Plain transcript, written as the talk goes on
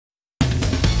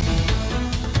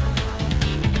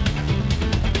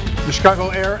The Chicago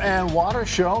Air and Water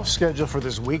Show scheduled for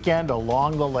this weekend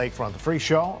along the lakefront. The free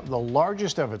show, the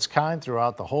largest of its kind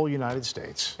throughout the whole United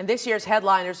States. And this year's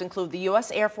headliners include the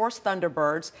U.S. Air Force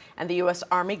Thunderbirds and the U.S.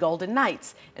 Army Golden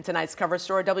Knights. In tonight's cover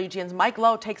story, WGN's Mike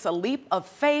Lowe takes a leap of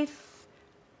faith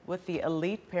with the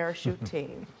elite parachute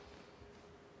team.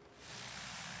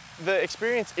 The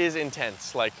experience is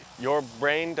intense. Like, your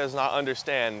brain does not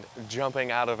understand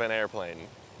jumping out of an airplane.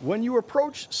 When you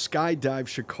approach Skydive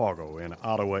Chicago in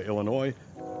Ottawa, Illinois,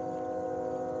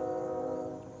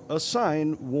 a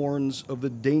sign warns of the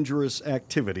dangerous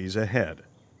activities ahead.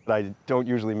 I don't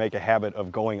usually make a habit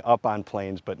of going up on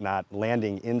planes, but not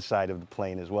landing inside of the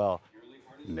plane as well.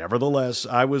 Nevertheless,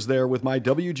 I was there with my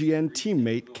WGN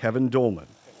teammate Kevin Dolman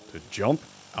to jump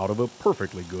out of a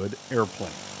perfectly good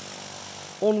airplane.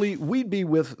 Only we'd be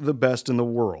with the best in the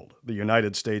world, the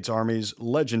United States Army's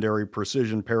legendary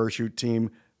precision parachute team,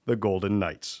 the Golden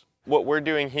Knights. What we're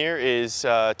doing here is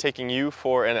taking you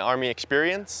for an Army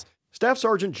experience. Staff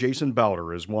Sergeant Jason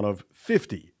Bowder is one of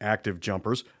 50 active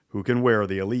jumpers who can wear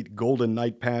the elite Golden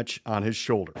Knight patch on his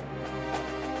shoulder.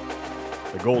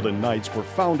 The Golden Knights were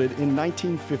founded in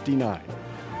 1959.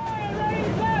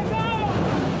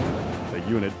 The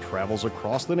unit travels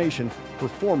across the nation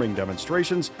performing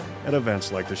demonstrations at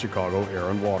events like the Chicago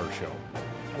Air and Water Show.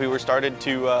 We were started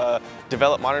to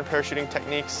develop modern parachuting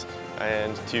techniques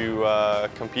and to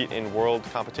compete in world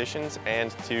competitions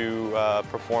and to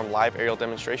perform live aerial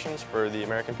demonstrations for the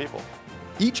American people.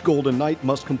 Each Golden Knight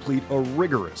must complete a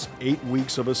rigorous 8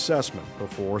 weeks of assessment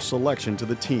before selection to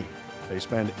the team. They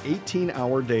spend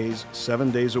 18-hour days, 7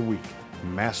 days a week,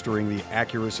 mastering the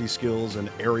accuracy skills and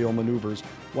aerial maneuvers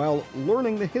while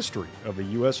learning the history of the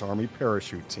U.S. Army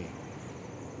parachute team.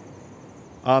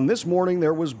 On this morning,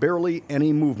 there was barely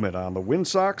any movement on the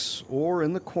windsocks or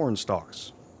in the corn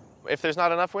stalks. If there's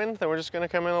not enough wind, then we're just going to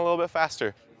come in a little bit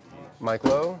faster. Mike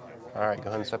Lowe. All right, go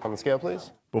ahead and step on the scale,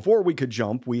 please. Before we could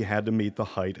jump, we had to meet the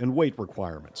height and weight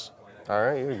requirements. All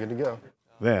right, you're good to go.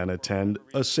 Then attend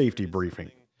a safety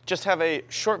briefing. Just have a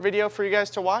short video for you guys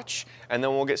to watch, and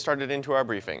then we'll get started into our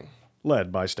briefing.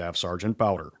 Led by Staff Sergeant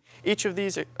Bowder. Each of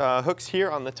these hooks here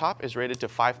on the top is rated to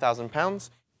 5,000 pounds.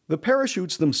 The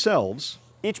parachutes themselves.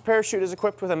 Each parachute is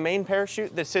equipped with a main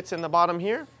parachute that sits in the bottom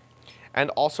here, and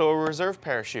also a reserve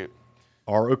parachute.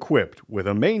 Are equipped with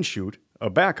a main chute, a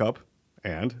backup,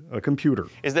 and a computer.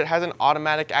 Is that it has an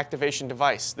automatic activation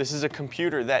device. This is a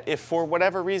computer that if for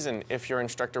whatever reason, if your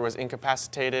instructor was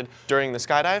incapacitated during the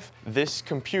skydive, this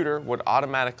computer would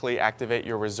automatically activate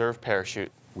your reserve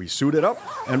parachute. We suited up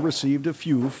and received a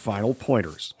few final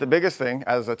pointers. The biggest thing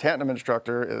as a tandem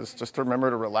instructor is just to remember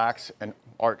to relax and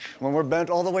arch. When we're bent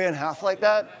all the way in half like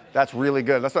that, that's really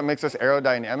good. That's what makes us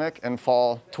aerodynamic and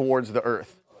fall towards the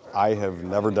earth. I have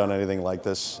never done anything like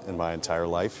this in my entire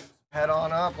life. Head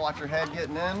on up, watch your head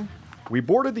getting in. We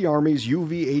boarded the Army's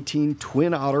UV-18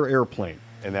 Twin Otter airplane.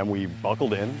 And then we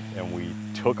buckled in and we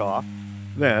took off.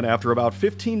 Then, after about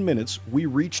 15 minutes, we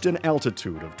reached an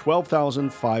altitude of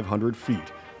 12,500 feet.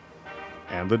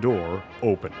 And the door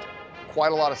opened.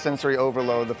 Quite a lot of sensory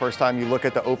overload the first time you look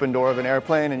at the open door of an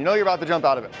airplane and you know you're about to jump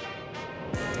out of it.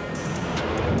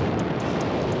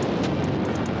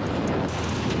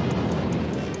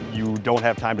 You don't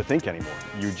have time to think anymore.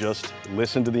 You just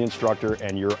listen to the instructor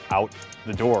and you're out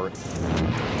the door.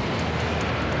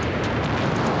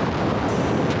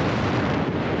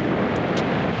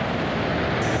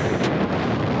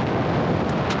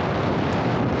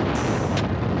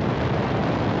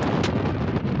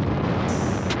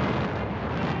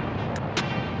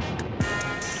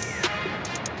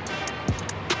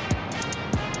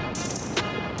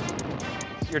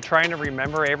 You're trying to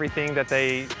remember everything that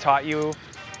they taught you,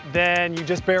 then you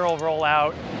just barrel roll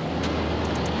out.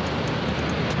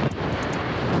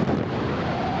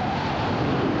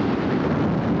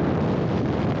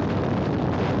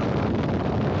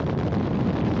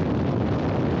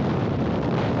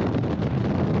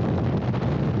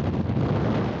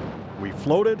 We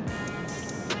floated.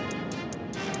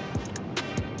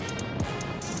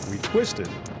 We twisted.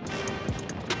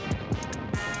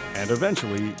 And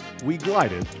eventually, we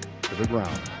glided to the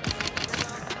ground.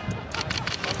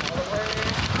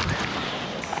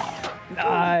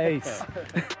 Nice.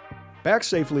 Back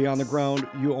safely on the ground,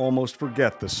 you almost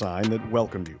forget the sign that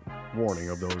welcomed you, warning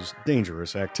of those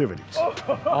dangerous activities.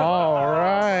 All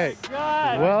right.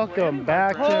 Welcome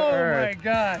back to Earth. Oh my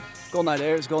gosh. Golden Knight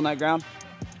Air, is Golden Knight ground?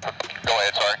 Go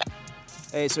ahead, sorry.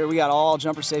 Hey, sir, we got all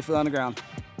jumpers safely on the ground.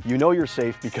 You know you're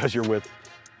safe because you're with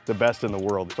the best in the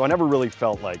world. So I never really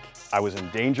felt like I was in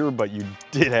danger, but you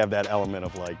did have that element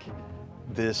of like,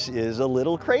 this is a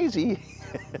little crazy.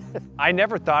 I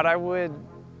never thought I would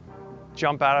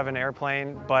jump out of an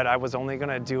airplane, but I was only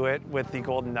gonna do it with the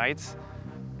Golden Knights,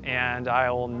 and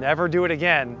I will never do it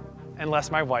again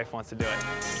unless my wife wants to do it.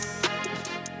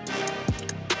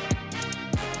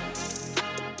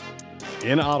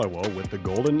 In Ottawa with the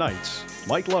Golden Knights,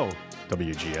 Mike Lowe,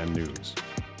 WGN News.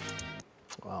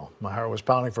 Wow, my heart was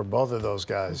pounding for both of those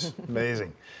guys.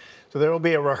 Amazing. So there will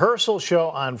be a rehearsal show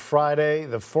on Friday.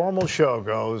 The formal show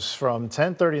goes from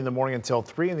 10:30 in the morning until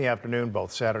 3 in the afternoon,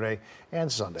 both Saturday and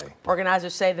Sunday.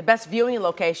 Organizers say the best viewing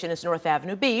location is North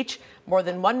Avenue Beach. More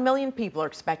than 1 million people are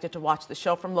expected to watch the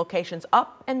show from locations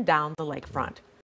up and down the lakefront.